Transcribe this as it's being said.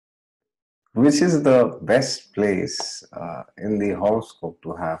Which is the best place in the horoscope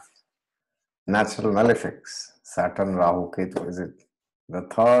to have natural malefics? Saturn, Rahu, Ketu. Is it the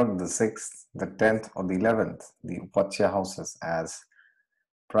third, the sixth, the 10th, or the 11th? The Upachya houses as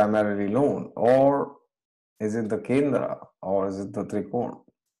primarily known, or is it the Kendra, or is it the Trikon?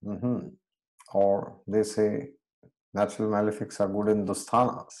 Or they say natural malefics are good in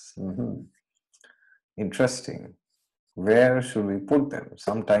Dosthanas. Interesting. Where should we put them?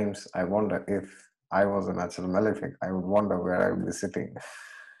 Sometimes I wonder if I was a natural malefic, I would wonder where I would be sitting.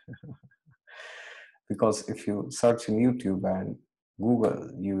 Because if you search in YouTube and Google,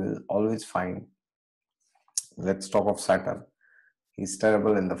 you will always find, let's talk of Saturn. He's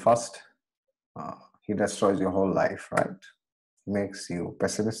terrible in the first. He destroys your whole life, right? He makes you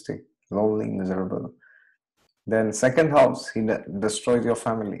pessimistic, lonely, miserable. Then second house, he destroys your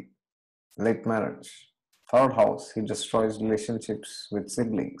family, late marriage. Third house, he destroys relationships with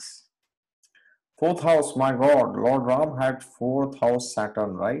siblings. Fourth house, my God, Lord Ram had fourth house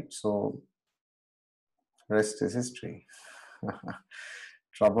Saturn, right? So rest is history.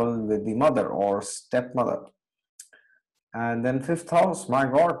 Trouble with the mother or stepmother. And then fifth house, my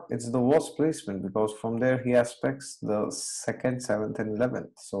God, it's the worst placement because from there he aspects the second, seventh, and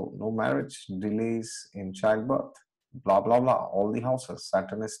 11th. So no marriage, delays in childbirth, blah, blah, blah. All the houses.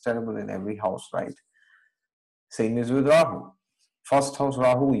 Saturn is terrible in every house, right? Same is with Rahu. First house,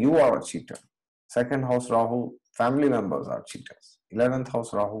 Rahu, you are a cheater. Second house, Rahu, family members are cheaters. 11th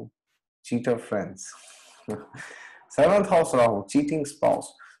house, Rahu, cheater friends. 7th house, Rahu, cheating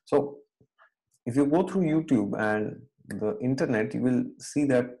spouse. So if you go through YouTube and the internet, you will see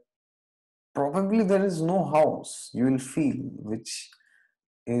that probably there is no house you will feel which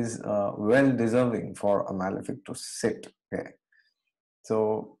is well deserving for a malefic to sit. Okay,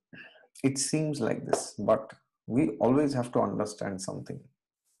 so it seems like this, but we always have to understand something.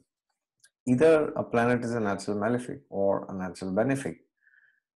 Either a planet is a natural malefic or a natural benefic.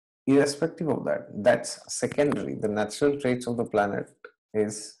 Irrespective of that, that's secondary. The natural traits of the planet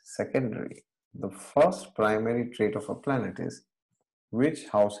is secondary. The first primary trait of a planet is which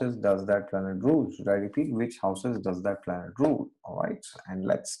houses does that planet rule. Should I repeat? Which houses does that planet rule? All right, and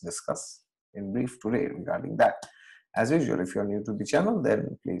let's discuss in brief today regarding that. As usual, if you're new to the channel,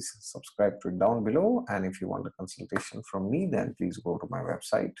 then please subscribe to it down below. And if you want a consultation from me, then please go to my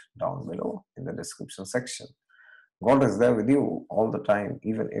website down below in the description section. God is there with you all the time,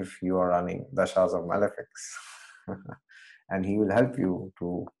 even if you are running dashas of malefics. And he will help you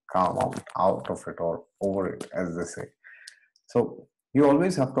to come out of it or over it, as they say. So you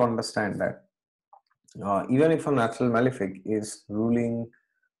always have to understand that even if a natural malefic is ruling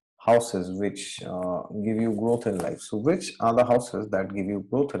houses which give you growth in life. So which are the houses that give you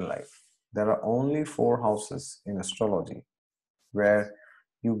growth in life? There are only 4 houses in astrology where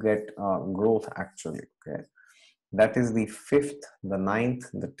you get growth actually. Okay, that is the 5th, the 9th,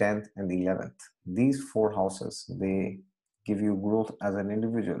 the 10th, and the 11th. These 4 houses, they give you growth as an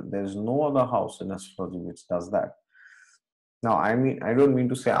individual. There is no other house in astrology which does that. Now, I don't mean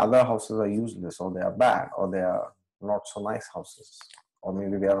to say other houses are useless or they are bad or they are not so nice houses or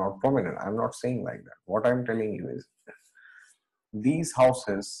maybe they are not prominent. I'm not saying like that. What I'm telling you is these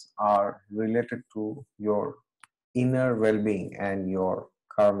houses are related to your inner well-being and your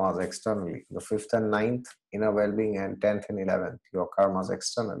karmas externally. The 5th and 9th, inner well-being, and 10th and 11th, your karmas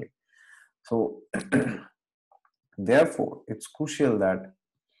externally. So, therefore, it's crucial that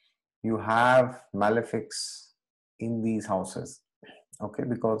you have malefics in these houses. Okay,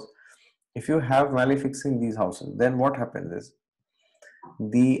 because if you have malefics in these houses, then what happens is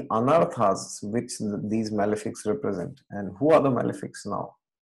the anarthas which these malefics represent. And who are the malefics now?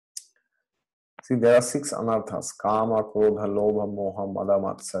 See, there are 6 anarthas: kama, krodha, lobha, moha, mada,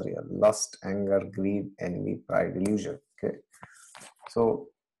 matsarya, lust, anger, greed, envy, pride, illusion. Okay, so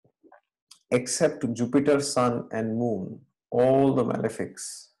except Jupiter, Sun, and Moon, all the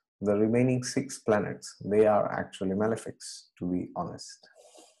malefics, the remaining 6 planets, they are actually malefics, to be honest.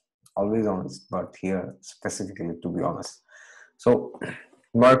 Always honest, but here specifically to be honest. So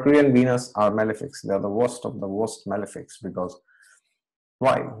Mercury and Venus are malefics. They are the worst of the worst malefics because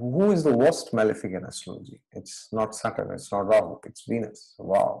why? Who is the worst malefic in astrology? It's not Saturn, it's not Rahu, it's Venus.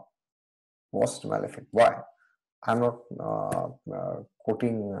 Wow, worst malefic. Why? I'm not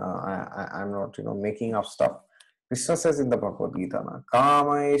quoting. I'm not making up stuff. Krishna says in the Bhagavad Gita, na,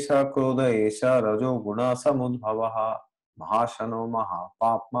 Kama esha krodha esha rajo guna samudbhavaha mahashano maha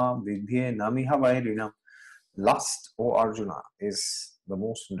papma vidhye namiha vairinam. Lust, O Arjuna, is the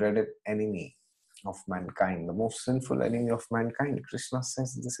most dreaded enemy of mankind, the most sinful enemy of mankind. Krishna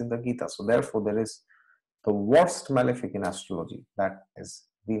says this in the Gita. So therefore, there is the worst malefic in astrology, that is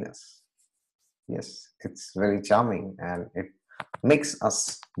Venus. Yes, it's very charming and it makes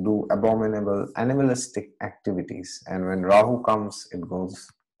us do abominable animalistic activities. And when Rahu comes, it goes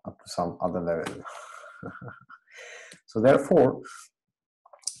up to some other level. So therefore,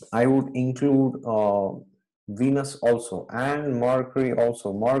 I would include Venus also and Mercury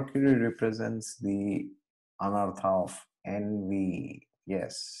also. Mercury represents the anartha of envy.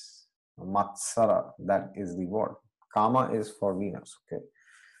 Yes, Matsara, that is the word. Kama is for Venus. Okay.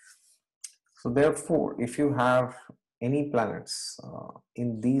 So therefore, if you have any planets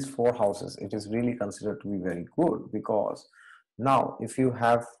in these four houses, it is really considered to be very good, because now if you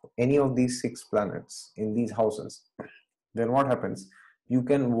have any of these six planets in these houses, then what happens? You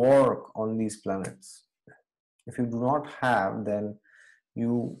can work on these planets. If you do not have, then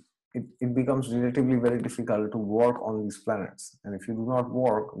it becomes relatively very difficult to work on these planets. And if you do not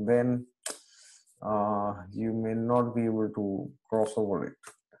work, then you may not be able to cross over it.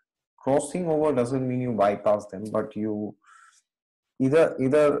 Crossing over doesn't mean you bypass them, but you either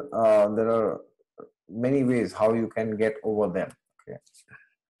there are many ways how you can get over them. Okay,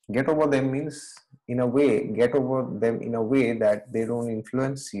 get over them means get over them in a way that they don't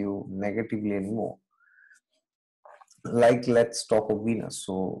influence you negatively anymore. Like, let's talk of Venus.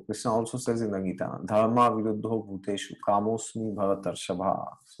 So Krishna also says in the Gita, Dharma viruddho bhuteshu kamosmi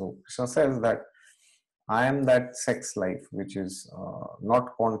bhavatarshava. So Krishna says that I am that sex life which is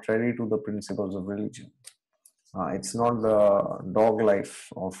not contrary to the principles of religion. It's not the dog life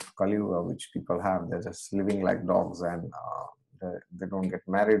of Kali Yuga which people have. They're just living like dogs, and they don't get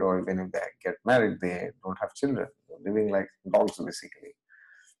married, or even if they get married, they don't have children. They're living like dogs basically.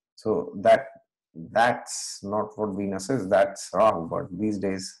 So that's not what Venus is. That's Rahu. But these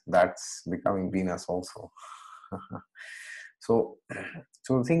days, that's becoming Venus also. So,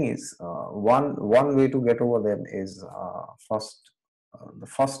 so the thing is, one way to get over them is the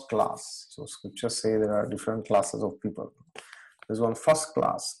first class. So scriptures say there are different classes of people. There's one first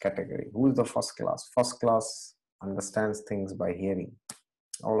class category. Who is the first class? First class understands things by hearing.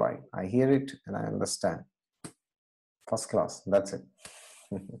 All right, I hear it and I understand. First class, that's it.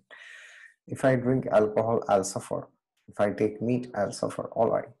 If I drink alcohol, I'll suffer. If I take meat, I'll suffer. All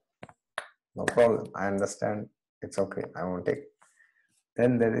right, no problem. I understand. It's okay. I won't take.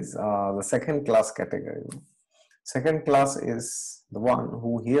 Then there is the second class category. Second class is the one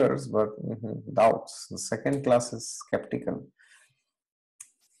who hears but doubts. The second class is skeptical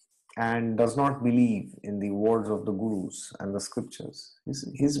and does not believe in the words of the gurus and the scriptures.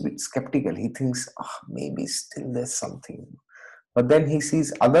 He's a bit skeptical. He thinks, maybe still there's something. But then he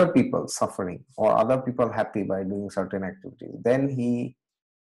sees other people suffering or other people happy by doing certain activities. Then he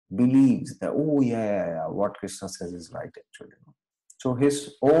believes that, oh yeah, what Krishna says is right actually. So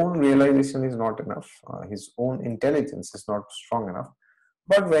his own realization is not enough. His own intelligence is not strong enough.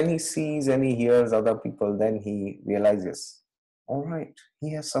 But when he sees and he hears other people, then he realizes, all right,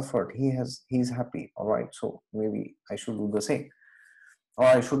 he has suffered. He's happy. All right, so maybe I should do the same, or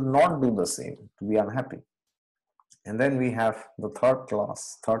I should not do the same to be unhappy. And then we have the third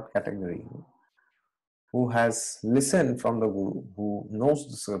category, who has listened from the guru, who knows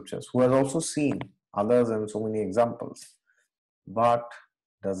the scriptures, who has also seen others and so many examples, but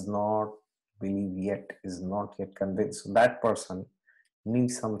does not believe yet, is not yet convinced. So that person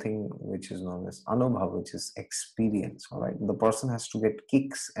needs something which is known as anubhav, which is experience. All right, the person has to get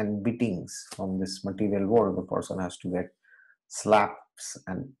kicks and beatings from this material world. The person has to get slaps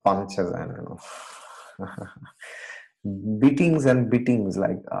and punches and beatings and beatings,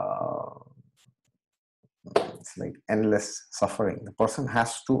 like it's like endless suffering. The person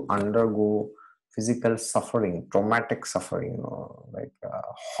has to undergo physical suffering, traumatic suffering, like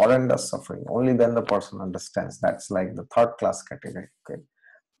horrendous suffering. Only then the person understands. That's like the third class category. Okay,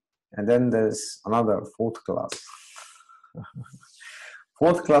 and then there's another fourth class.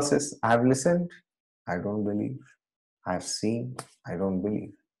 Fourth class is, I have listened, I don't believe. I have seen, I don't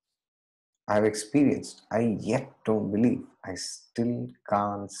believe. I have experienced, I yet don't believe. I still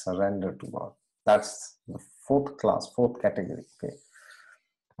can't surrender to God. That's the fourth class, fourth category. Okay.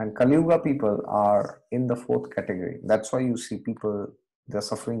 And Kali Yuga people are in the fourth category. That's why you see people, they're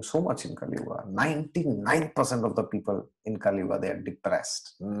suffering so much in Kali Yuga. 99% of the people in Kali Yuga, they are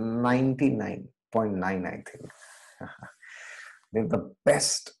depressed. 99.9, I think. They have the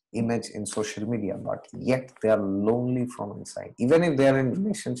best image in social media, but yet they are lonely from inside. Even if they are in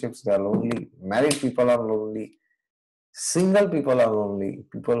relationships, they are lonely. Married people are lonely. Single people are lonely.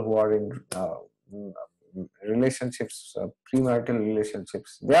 People who are in relationships, premarital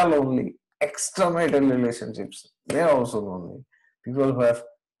relationships, they are lonely. Extramarital relationships, they are also lonely. People who have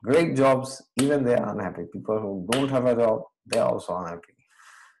great jobs, even they are unhappy. People who don't have a job, they are also unhappy.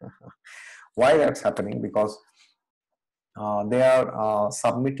 Why that's happening? Because they are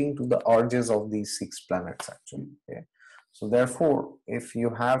submitting to the urges of these 6 planets actually. Okay? So therefore, if you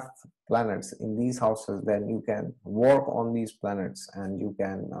have planets in these houses, then you can work on these planets, and you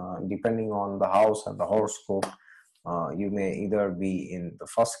can, depending on the house and the horoscope, you may either be in the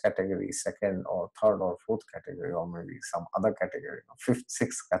first category, second or third or fourth category, or maybe some other category, fifth,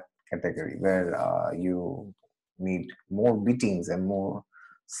 sixth category, where you need more beatings and more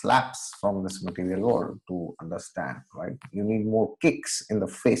slaps from this material world to understand, right? You need more kicks in the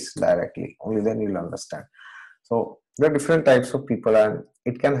face directly, only then you'll understand. So there are different types of people, and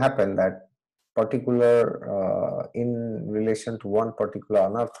it can happen that particular in relation to one particular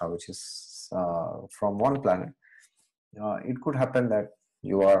anartha, which is from one planet, it could happen that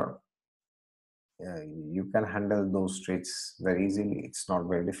you are you can handle those traits very easily. It's not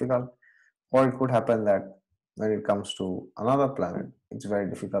very difficult. Or it could happen that when it comes to another planet, it's very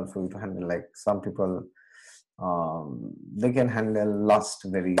difficult for you to handle. Like some people, they can handle lust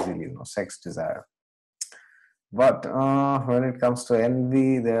very easily, sex desire. But when it comes to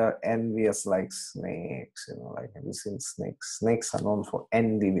envy, they're envious like snakes. Like, have you seen snakes? Snakes are known for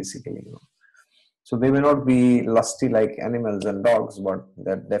envy, basically. So they may not be lusty like animals and dogs, but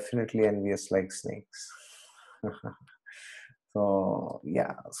they're definitely envious like snakes. So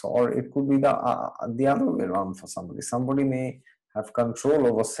yeah, so or it could be the other way around for somebody. Somebody may have control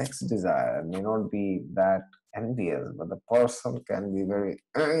over sex desire, may not be that envious, but the person can be very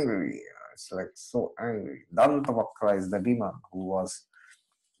angry. It's like so angry. Dantavakra is the demon who was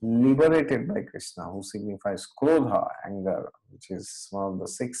liberated by Krishna, who signifies Krodha, anger, which is one of the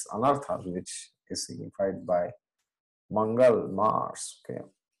 6 anarthas, which is signified by Mangal, Mars. Okay,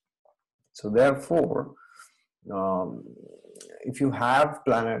 so therefore, if you have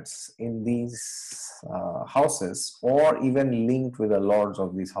planets in these houses, or even linked with the lords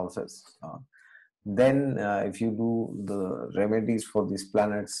of these houses, then if you do the remedies for these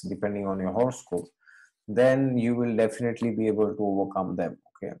planets depending on your horoscope, then you will definitely be able to overcome them.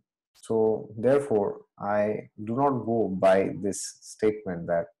 Okay, so therefore I do not go by this statement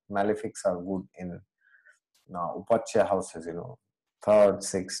that malefics are good in upachya houses, 3rd,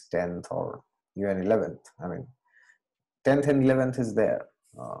 6th, 10th, or even 11th. I mean, 10th and 11th is there,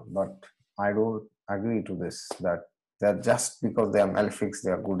 but I don't agree to this, that they're just because they are malefics,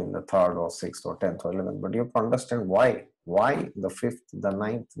 they are good in the 3rd or 6th or 10th or 11th. But you have to understand why. Why the 5th, the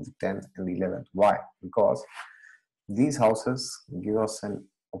 9th, the 10th, and the 11th? Why? Because these houses give us an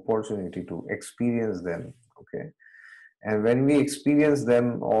opportunity to experience them. Okay, and when we experience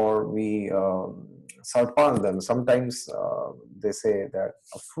them, or we surpass them, sometimes they say that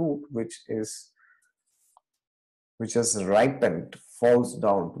a fruit which has ripened falls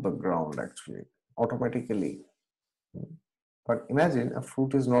down to the ground actually automatically. But imagine a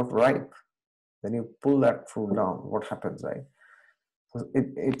fruit is not ripe, then you pull that fruit down, what happens, right? So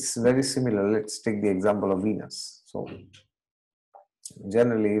it's very similar. Let's take the example of Venus. So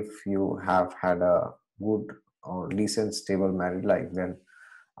generally, if you have had a good or decent stable married life, then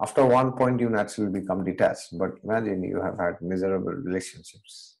after one point you naturally become detached. But imagine you have had miserable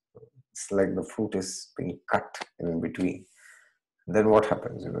relationships. It's like the fruit is being cut in between. Then what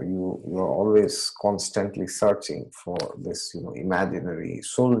happens? You're always constantly searching for this, imaginary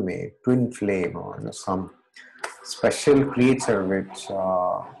soulmate, twin flame, or some special creature which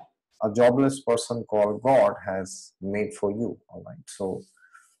a jobless person called God has made for you. All right. So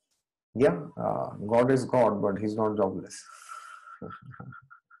yeah, God is God, but he's not jobless.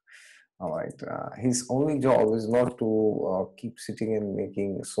 All right. His only job is not to keep sitting and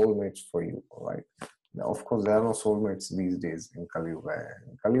making soulmates for you. All right. Now, of course, there are no soulmates these days in Kali Yuga.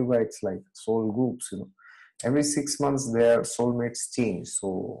 In Kali Yuga, it's like soul groups. Every 6 months, their soulmates change.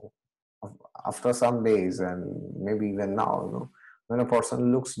 So after some days, and maybe even now, when a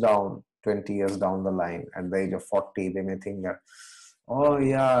person looks down 20 years down the line, at the age of 40, they may think that, oh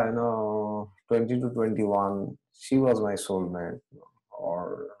yeah, 20 to 21, she was my soulmate,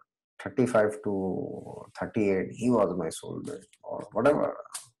 or 35 to 38, he was my soulmate, or whatever.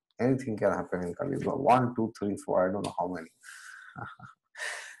 Anything can happen in Kali Yuga. 1, 2, 3, 4, I don't know how many.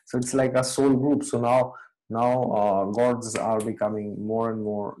 So it's like a soul group. So now gods are becoming more and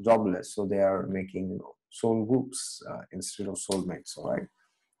more jobless. So they are making soul groups instead of soulmates. All right.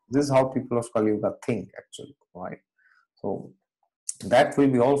 This is how people of Kali Yuga think actually. Right. So that will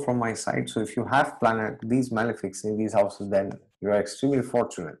be all from my side. So if you have these malefics in these houses, then you are extremely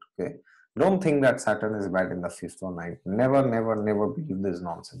fortunate. Okay. Don't think that Saturn is bad in the 5th or 9th. Never, never, never believe this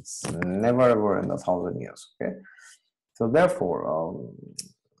nonsense. Never ever in 1,000 years. Okay. So therefore,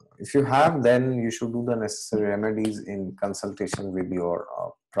 If you have, then you should do the necessary remedies in consultation with your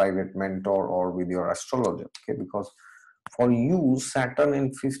private mentor or with your astrologer. Okay, because for you, Saturn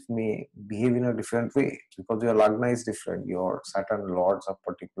in fifth may behave in a different way because your lagna is different. Your Saturn lords a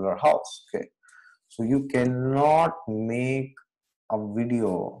particular house. Okay, so you cannot make a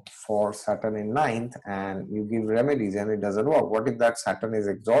video for Saturn in ninth and you give remedies and it doesn't work. What if that Saturn is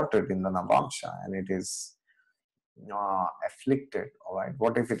exalted in the Navamsha and it is afflicted? All right.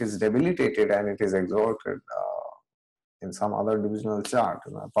 What if it is debilitated and it is exalted in some other divisional chart,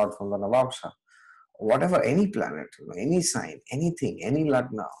 apart from the Navamsha? Whatever, any planet, any sign, anything, any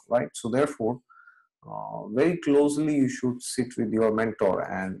lagna, right? So therefore, very closely you should sit with your mentor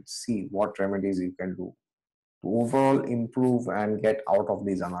and see what remedies you can do to overall improve and get out of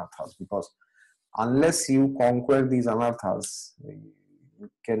these anarthas, because unless you conquer these anarthas, you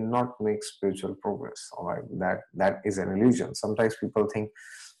cannot make spiritual progress. All right, that is an illusion. Sometimes people think,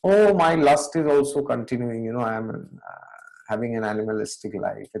 oh, my lust is also continuing, I am having an animalistic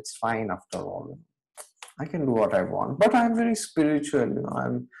life, it's fine after all, I can do what I want, but I'm very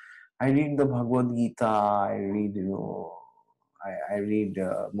spiritual. I read the Bhagavad Gita. I read, I read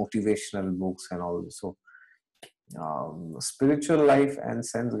motivational books and all. So, spiritual life and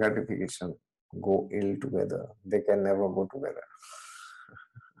sense gratification go ill together. They can never go together.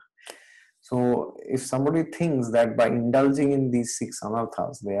 So, if somebody thinks that by indulging in these six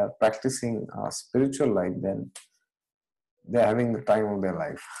anarthas, they are practicing a spiritual life, then they're having the time of their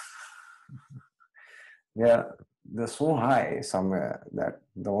life. They're so high somewhere that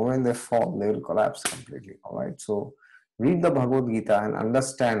the moment they fall, they will collapse completely. All right. So read the Bhagavad Gita and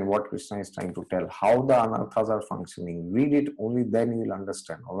understand what Krishna is trying to tell, how the anarthas are functioning. Read it, only then you will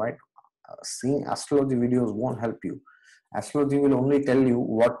understand. All right. Seeing astrology videos won't help you. Astrology will only tell you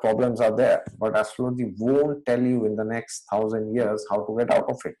what problems are there, but astrology won't tell you in the next 1,000 years how to get out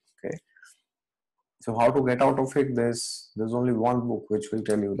of it. Okay. So how to get out of it, there's only one book which will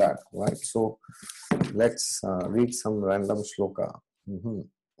tell you that, right? So let's read some random shloka.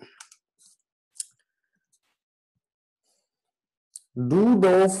 Do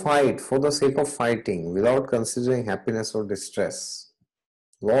thou fight for the sake of fighting without considering happiness or distress,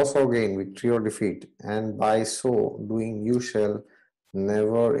 loss or gain, victory or defeat, and by so doing you shall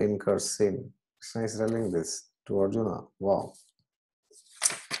never incur sin. Krishna is telling this to Arjuna. Wow.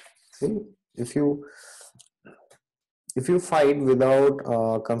 See, if you fight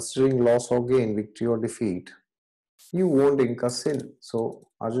without considering loss or gain, victory or defeat, you won't incur sin. So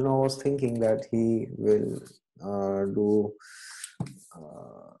Arjuna was thinking that he will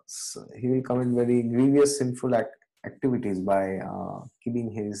he will commit very grievous sinful activities by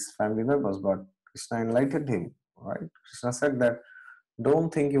killing his family members, but Krishna enlightened him. Right? Krishna said that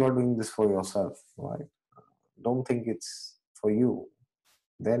don't think you are doing this for yourself. Right? Don't think it's for you.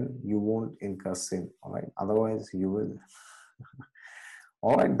 Then you won't incur sin. All right. Otherwise, you will.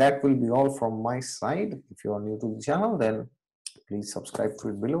 All right. That will be all from my side. If you are new to the channel, then please subscribe to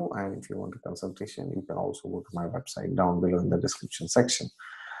it below. And if you want a consultation, you can also go to my website down below in the description section.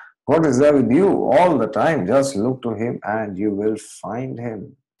 God is there with you all the time. Just look to Him and you will find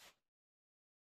Him.